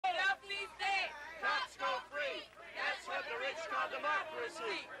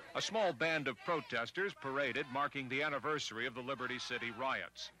democracy. A small band of protesters paraded marking the anniversary of the Liberty City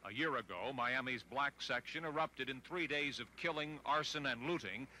Riots. A year ago, Miami's black section erupted in 3 days of killing, arson, and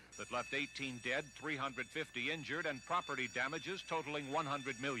looting that left 18 dead, 350 injured, and property damages totaling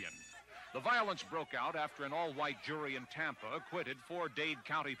 $100 million. The violence broke out after an all-white jury in Tampa acquitted 4 Dade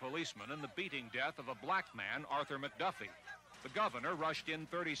County policemen in the beating death of a black man, Arthur McDuffie. The governor rushed in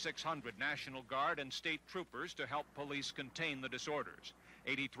 3,600 National Guard and state troopers to help police contain the disorders.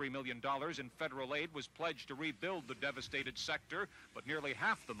 $83 million in federal aid was pledged to rebuild the devastated sector, but nearly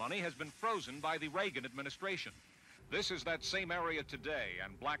half the money has been frozen by the Reagan administration. This is that same area today,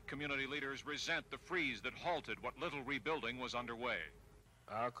 and black community leaders resent the freeze that halted what little rebuilding was underway.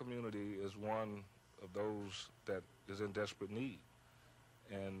 Our community is one of those that is in desperate need.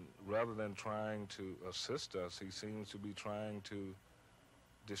 And rather than trying to assist us, he seems to be trying to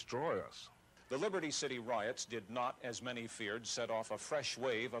destroy us. The Liberty City Riots did not, as many feared, set off a fresh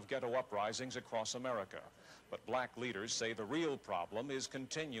wave of ghetto uprisings across America. But black leaders say the real problem is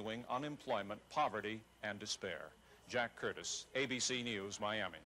continuing unemployment, poverty, and despair. Jack Curtis, ABC News, Miami.